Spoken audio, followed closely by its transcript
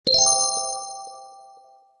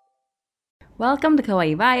Welcome to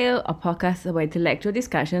Kawaii Bio, a podcast about intellectual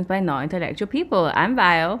discussions by non-intellectual people. I'm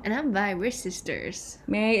Vio. And I'm Vi, we're sisters.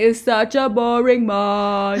 May is such a boring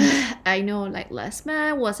month. I know, like last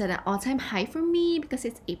month was at an all-time high for me because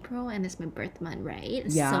it's April and it's my birth month, right?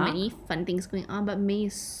 Yeah. So many fun things going on, but May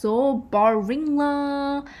is so boring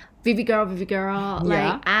lah. Vivi girl. Yeah.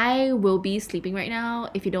 Like, I will be sleeping right now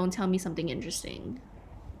if you don't tell me something interesting.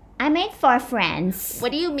 I made 4 friends.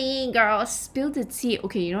 What do you mean, girl? Spill the tea.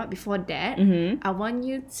 Okay, you know what? Before that, I want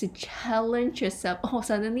you to challenge yourself. Oh,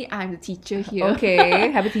 suddenly I'm the teacher here.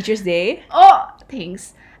 Okay, happy Teacher's Day. Oh,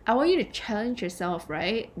 thanks. I want you to challenge yourself,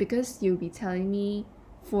 right? Because you'll be telling me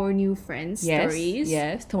 4 new friends stories.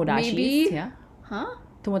 Yes, Tomodachi. Maybe. Yeah. Huh?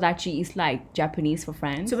 Tomodachi is like Japanese for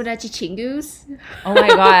friends. Tomodachi chingus. Oh my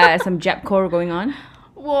god, some Jap core going on.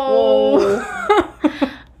 Whoa.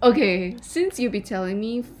 Okay, since you'll be telling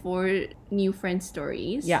me 4 new friend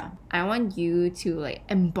stories, Yeah. I want you to like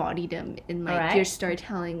embody them in like Alright. your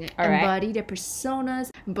storytelling. Alright. Embody their personas,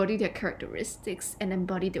 embody their characteristics, and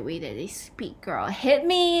embody the way that they speak. Girl, hit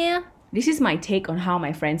me. This is my take on how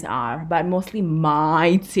my friends are, but mostly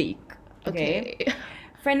my take. Okay.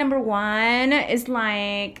 Friend number 1 is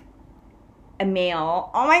like a male.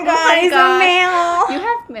 Oh my god, my he's gosh. a male. You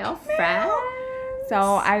have male friends? So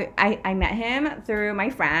I met him through my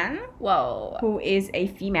friend Whoa. who is a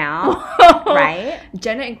female, right?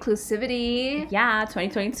 Gender inclusivity. Yeah,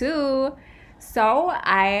 2022. So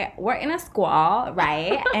I work in a school,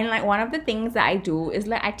 right? And like one of the things that I do is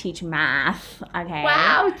like I teach math. Okay.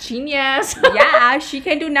 Wow, genius. Yeah, she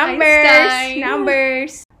can do numbers. Einstein.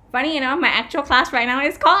 Numbers. Funny, my actual class right now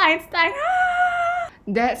is called Einstein.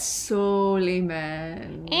 That's so lame,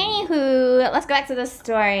 man. Anywho, let's go back to the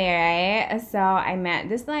story, right? So I met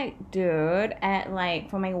this like dude at like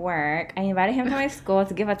for my work. I invited him to my school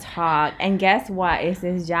to give a talk, and guess what is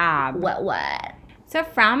his job? What? So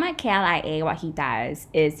from KLIA, what he does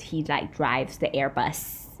is he like drives the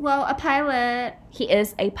Airbus. Well, a pilot. He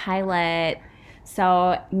is a pilot.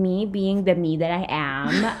 So me being the me that I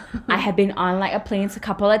am, I have been on like a plane a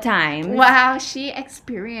couple of times. Wow, she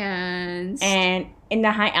experienced. And in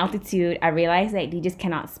the high altitude, I realized that they just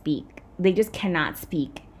cannot speak. They just cannot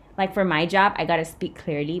speak. Like for my job, I gotta speak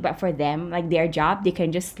clearly. But for them, like their job, they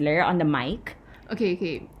can just slur on the mic.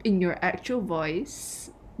 Okay. In your actual voice,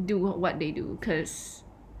 do what they do, because...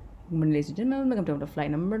 Ladies and gentlemen, welcome to the flight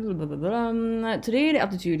number. Today the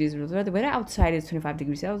altitude is the weather outside is 25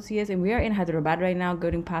 degrees Celsius, and we are in Hyderabad right now,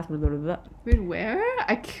 going past. Wait, where?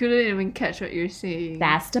 I couldn't even catch what you're saying.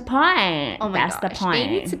 That's the point. Oh my That's gosh. the point. They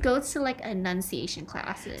need to go to like enunciation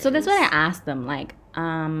classes. So that's what I asked them, like,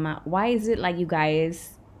 why is it like you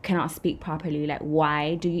guys cannot speak properly? Like,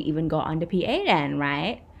 why do you even go on the PA then,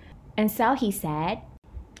 right? And so he said,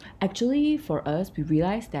 actually, for us, we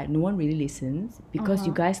realized that no one really listens because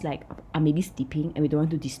you guys like are maybe sleeping and we don't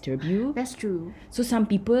want to disturb you. That's true. So some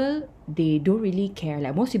people, they don't really care.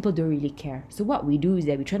 Like most people don't really care. So what we do is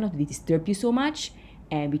that we try not to disturb you so much,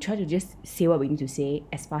 and we try to just say what we need to say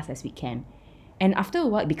as fast as we can. And after a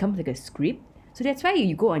while, it becomes like a script. So that's why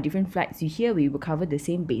you go on different flights. You hear we will cover the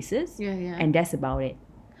same bases. Yeah. And that's about it.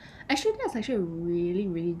 Actually, that's actually a really,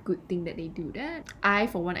 really good thing that they do that. I,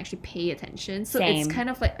 for one, actually pay attention. So Same. it's kind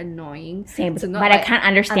of like annoying. Same, to not, but I like, can't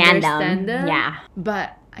understand them. Yeah.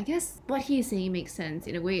 But I guess what he is saying makes sense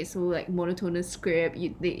in a way. It's so like monotonous script.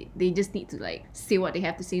 They just need to like say what they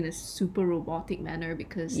have to say in a super robotic manner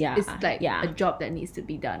because it's like a job that needs to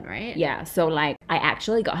be done, right? Yeah, so like I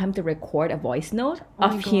actually got him to record a voice note Oh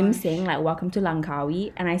of my him gosh. saying like welcome to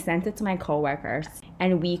Langkawi, and I sent it to my coworkers,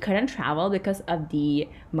 and we couldn't travel because of the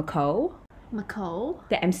MCO,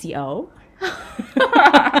 the MCO.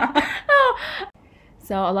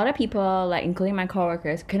 So a lot of people, like including my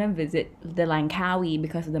coworkers, couldn't visit the Langkawi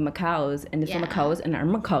because of the Macaos and the Yeah. Macaos and our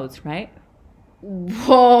Macaos, right?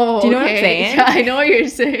 Whoa. Do you know what I'm okay. saying? Yeah, I know what you're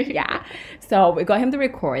saying. Yeah. So we got him to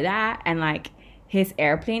record that, and like his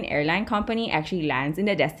airline company actually lands in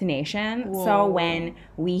the destination. Whoa. So when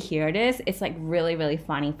we hear this, it's like really, really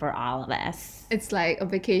funny for all of us. It's like a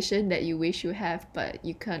vacation that you wish you have, but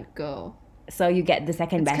you can't go. So you get the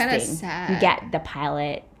second It's best kinda thing. sad. You get the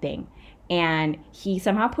pilot thing. And he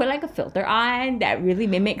somehow put like a filter on that really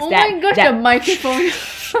mimics Oh that. my gosh, that the microphone.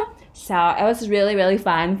 So it was really, really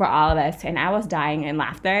fun for all of us. And I was dying in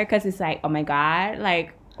laughter because it's like, oh my God,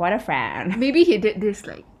 like, what a friend. Maybe he did this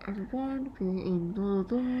like, everyone be in blah,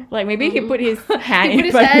 blah. Like maybe he put his hand He put in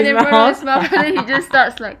his front of hand his in front of his mouth. mouth and then he just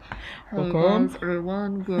starts like, hey Okay. guys,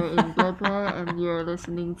 everyone, we're in blah blah and you're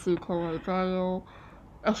listening to Kawaii Bio.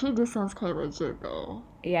 Actually, this sounds quite legit though.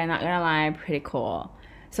 Yeah, not gonna lie, pretty cool.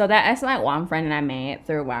 So that is like one friend that I made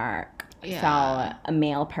through work. Yeah. So a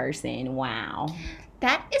male person, wow.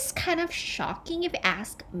 That is kind of shocking if you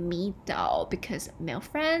ask me though, because male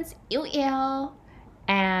friends, ew.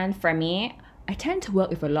 And for me, I tend to work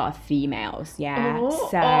with a lot of females, yeah.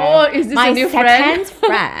 Is this my a new second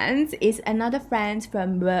friend? friend is another friend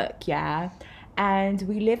from work, yeah. And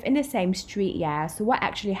we live in the same street, yeah. So what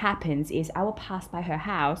actually happens is I will pass by her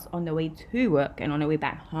house on the way to work and on the way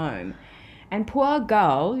back home. And poor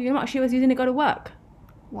girl, you know what she was using to go to work?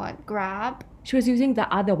 What, Grab? She was using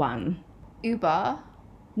the other one. Uber?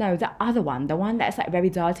 No, the other one. The one that's like very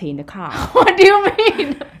dirty in the car. What do you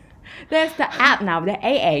mean? There's the app now, the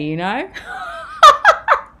AA, you know?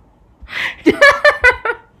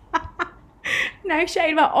 No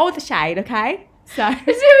shade about all the shade, okay? So is it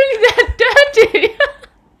really that dirty?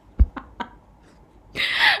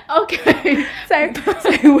 Okay. So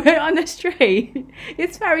we're on the street.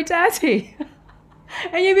 It's very dirty.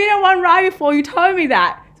 And you've been on one ride before, you told me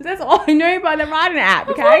that. So that's all I know about the riding app,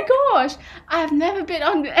 okay? Oh my gosh. I've never been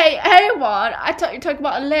on the AA one. I thought you talked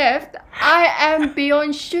about a lift. I am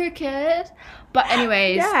beyond shooked. But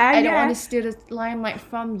anyways, I don't want to steal the limelight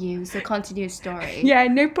from you, so continue your story. Yeah,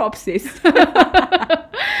 no props, sis.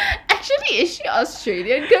 Actually, is she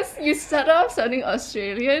Australian? Because you started off sounding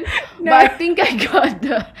Australian, No. but I think I got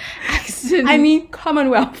the accent. I mean,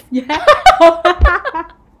 Commonwealth, yeah?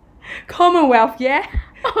 Commonwealth, yeah?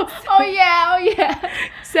 Oh yeah.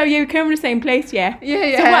 So yeah, we came from the same place, yeah?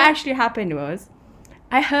 Yeah. So what actually happened was,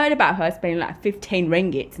 I heard about her spending like 15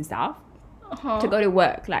 ringgits and stuff to go to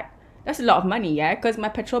work. Like, that's a lot of money, yeah? Because my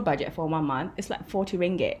petrol budget for 1 month is like 40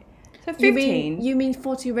 ringgit. So 15. You mean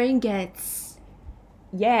 40 ringgits?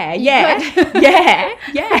 Yeah. Yeah.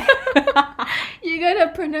 You're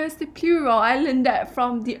gonna pronounce the plural. I learned that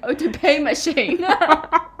from the autopay machine.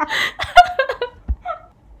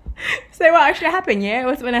 So what actually happened, yeah?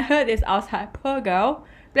 Was when I heard this, I was like, poor girl.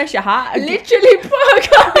 Bless your heart. Literally poor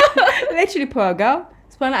girl. Literally poor girl.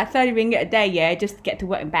 Spend like 30 ringgit a day, yeah, just to get to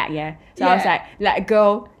work and back, yeah. So I was like,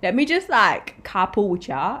 girl, let me just like carpool with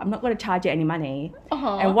ya. I'm not gonna charge you any money.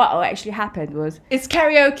 And what actually happened was, it's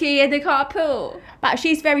karaoke at the carpool. but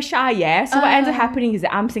she's very shy, yeah. So what ends up happening is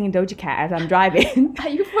that I'm singing Doja Cat as I'm driving. Are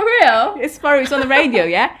you for real? It's on the radio,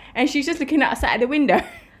 yeah. And she's just looking outside the window.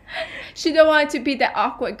 She don't want to be that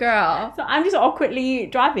awkward girl. So I'm just awkwardly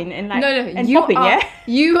driving and like and you popping, are, yeah.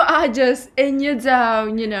 You are just in your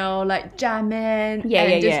zone, you know, like jamming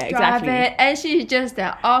and just driving. Exactly. And she's just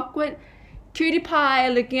that awkward cutie pie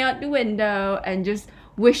looking out the window and just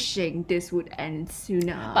wishing this would end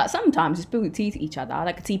sooner. But sometimes we spill tea to each other,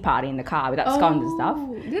 like a tea party in the car without scones and stuff.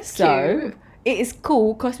 That's so cute. it is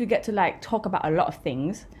cool because we get to like talk about a lot of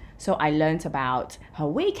things. So I learned about her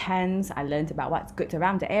weekends, I learned about what's good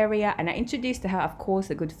around the area, and I introduced to her, of course,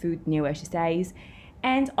 the good food near where she stays.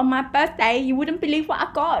 And on my birthday, you wouldn't believe what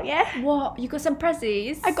I got, yeah? What? You got some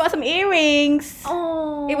presents? I got some earrings.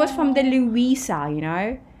 Oh. It was from the Louisa, you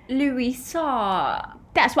know? Louisa.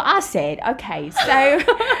 That's what I said. Okay, so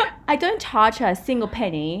I don't charge her a single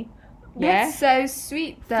penny. Yeah? That's so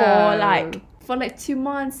sweet though. For like 2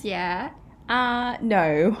 months, yeah?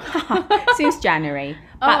 No. Since January.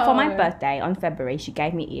 But for my birthday on February, she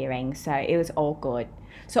gave me earrings, so it was all good.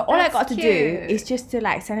 So all I got to do is just to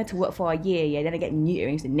like send her to work for a year, yeah. Then I get new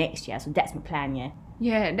earrings the next year. So that's my plan, yeah.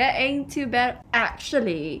 Yeah, that ain't too bad.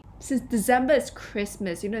 Actually, since December is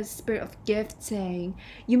Christmas, you know, the spirit of gifting,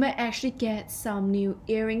 you might actually get some new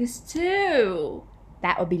earrings too.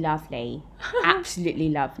 That would be lovely. Absolutely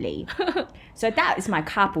lovely. So that is my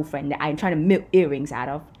couple friend that I'm trying to milk earrings out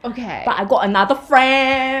of. Okay. But I got another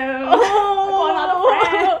friend.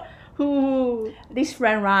 Who? This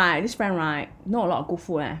friend, right? Not a lot of good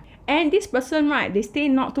food. And this person, right, they stay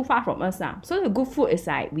not too far from us. So the good food is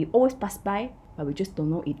like, we always pass by, but we just don't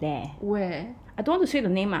know it there. Where? I don't want to say the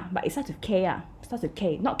name, but it starts with K. Starts with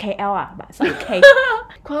K. Not KL, but it starts with K.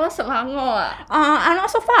 Kuala Selangor. I'm not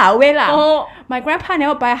so far away. Oh. My grandpa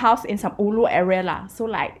never buy a house in some ulu area. So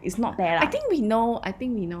like, it's not there. I think we know.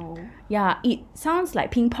 Yeah, it sounds like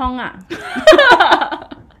ping pong.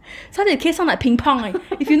 Starts with K sound like ping pong.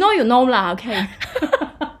 If you know, you know lah, okay.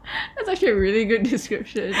 That's actually a really good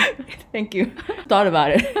description. Thank you. Thought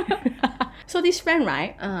about it. So this friend,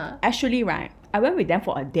 right? Actually, right, I went with them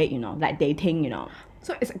for a date, you know, like dating, you know.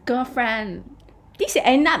 So it's a girlfriend. This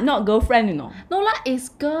end up not girlfriend, you know. No lah, it's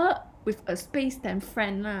girl with a space then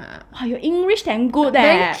friend lah. Wow, your English damn good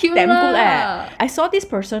Thank you damn good lah. I saw this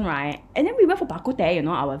person, right? And then we went for bak kut teh, you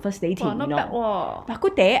know, our first dating, Not you know. bad, wow. Bak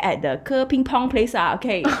kut teh at the Ke Ping Pong place,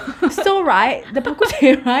 okay. So, right, the bak kut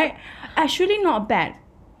teh, right, actually not bad.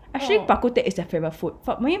 Actually, bak kut teh is their favorite food.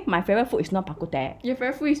 For me, my favorite food is not bak kut teh. Your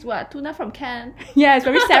favorite food is what? Tuna from can? Yeah, it's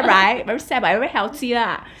very sad, right? Very sad, but very healthy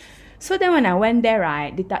lah. So then when I went there,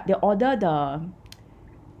 right, they order the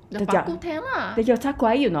The bak kut teh lah. The yao cai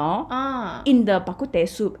guai, you know, in the bak kut teh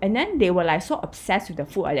soup. And then they were like so obsessed with the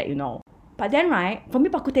food like that, you know. But then, right, for me,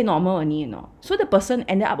 bak kut teh normal only, you know. So the person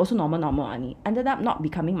ended up also normal only. Ended up not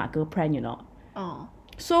becoming my girlfriend, you know. Oh.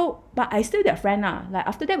 So, but I still their friend lah. Like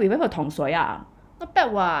after that, we went for tong soy ah. Not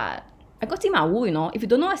bad what? I got sima wu, you know. If you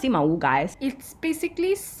don't know what sima wu, guys, it's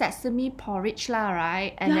basically sesame porridge lah,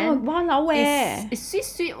 right? And yeah, then wow, it's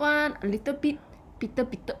sweet one, a little bit bitter,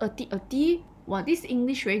 earthy. Wow, this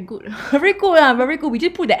English very good. Very good lah, very good. We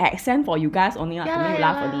just put the accent for you guys only lah, to make you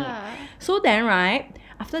laugh only. So then, right,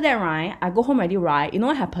 after that, right, I go home already, right? You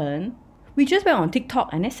know what happened? We just went on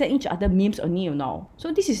TikTok and then sent each other memes only, you know.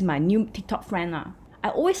 So this is my new TikTok friend lah. I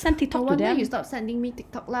always send TikTok to them. No wonder you stop sending me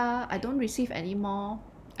TikTok lah. I don't receive anymore.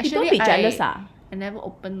 Actually, don't be jealous ah. I never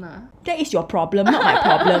open lah. That is your problem, not my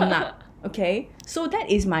problem lah. Okay? So that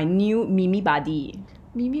is my new Mimi buddy.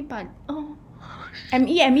 Mimi buddy? Oh.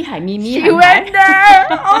 M-E, hi Mimi. She went there!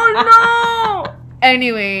 Oh no!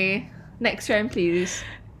 Anyway, next friend please.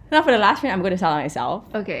 Now for the last friend, I'm going to tell myself.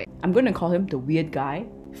 Okay. I'm going to call him the weird guy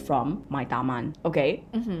from my taman. Okay?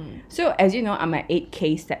 Mm-hmm. So as you know, I'm an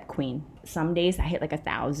 8K step queen. Some days I hit like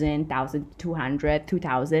 1,000, 1,200,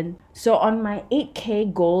 2,000. So on my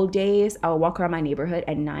 8K goal days, I'll walk around my neighborhood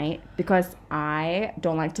at night because I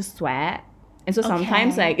don't like to sweat. And so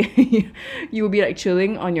sometimes like you will be like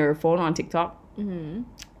chilling on your phone on TikTok. Mm-hmm.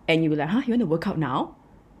 And you'll be like, huh, you want to work out now?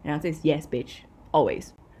 And I'll say, yes, bitch.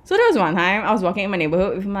 Always. So there was one time I was walking in my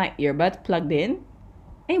neighborhood with my earbuds plugged in.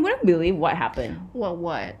 And you wouldn't believe what happened.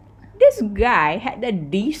 What? This guy had the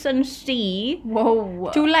decency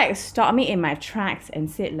to like stop me in my tracks and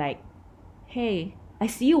said like, hey, I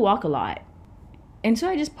see you walk a lot. And so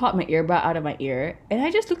I just popped my earbud out of my ear and I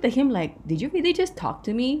just looked at him like, did you really just talk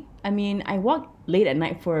to me? I mean, I walk late at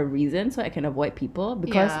night for a reason so I can avoid people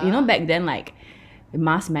because, you know, back then like the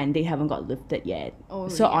mask mandate haven't got lifted yet.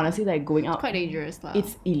 So honestly, like going out, it's quite dangerous.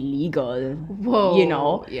 It's illegal. Whoa. You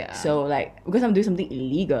know? Yeah. So like, because I'm doing something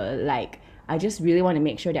illegal, like, I just really want to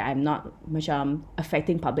make sure that I'm not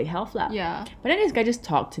affecting public health lah. Yeah. But then this guy just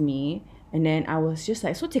talked to me and then I was just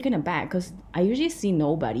like so taken aback because I usually see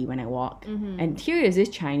nobody when I walk. Mm-hmm. And here is this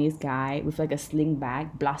Chinese guy with like a sling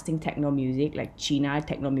bag blasting techno music, like China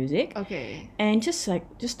techno music. Okay. And just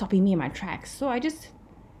stopping me in my tracks. So I just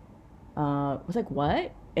was like,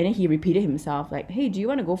 what? And then he repeated himself like, hey, do you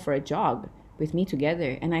want to go for a jog with me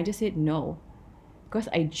together? And I just said no. Because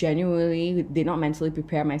I genuinely did not mentally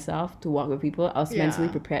prepare myself to walk with people. I was mentally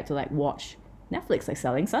prepared to like watch Netflix, like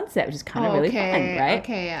Selling Sunset, which is kind of really fun, right?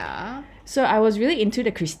 Okay, yeah. So I was really into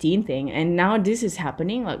the Christine thing, and now this is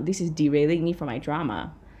happening. Like this is derailing me from my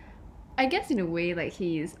drama. I guess in a way, like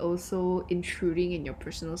he is also intruding in your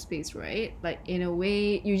personal space, right? Like in a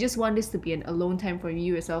way, you just want this to be an alone time for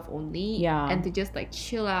you yourself only. Yeah. And to just like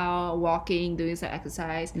chill out, walking, doing some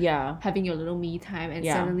exercise. Yeah. Having your little me time, and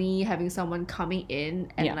suddenly having someone coming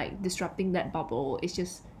in and like disrupting that bubble. It's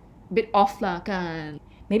just a bit off lah, kan.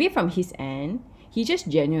 Maybe from his end, he just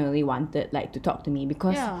genuinely wanted like to talk to me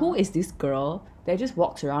because who is this girl that just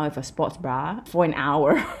walks around with a sports bra for an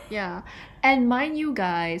hour? Yeah. And mind you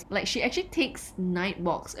guys, like she actually takes night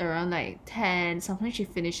walks around like 10. Sometimes she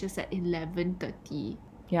finishes at 11:30.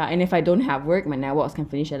 Yeah, and if I don't have work, my night walks can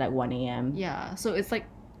finish at like 1 a.m. Yeah, so it's like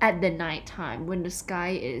at the night time when the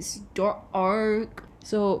sky is dark.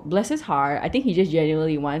 So bless his heart, I think he just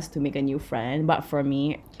genuinely wants to make a new friend. But for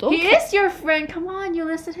me, he is your friend. Come on, you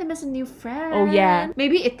listed him as a new friend. Oh yeah.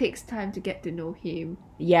 Maybe it takes time to get to know him.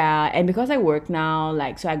 Yeah, and because I work now,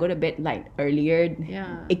 like so I go to bed like earlier.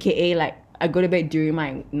 Yeah. AKA like I go to bed during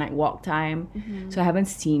my night walk time. Mm-hmm. So I haven't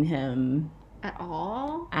seen him at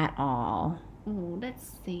all. Oh,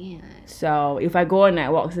 that's sad. So if I go on night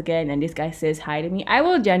walks again and this guy says hi to me, I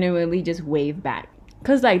will genuinely just wave back.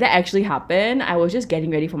 Cause like that actually happened. I was just getting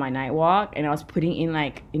ready for my night walk and I was putting in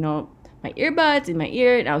like, you know, my earbuds in my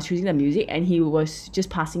ear and I was choosing the music and he was just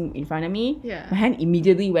passing in front of me. Yeah. My hand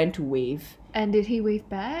immediately went to wave. And did he wave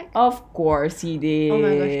back? Of course he did. Oh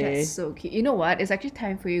my gosh, that's so cute. You know what? It's actually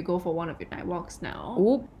time for you to go for one of your night walks now.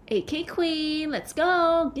 Oop. 8K Queen, let's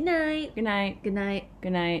go. Good night. Good night. Good night.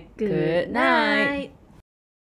 Good night. Good night.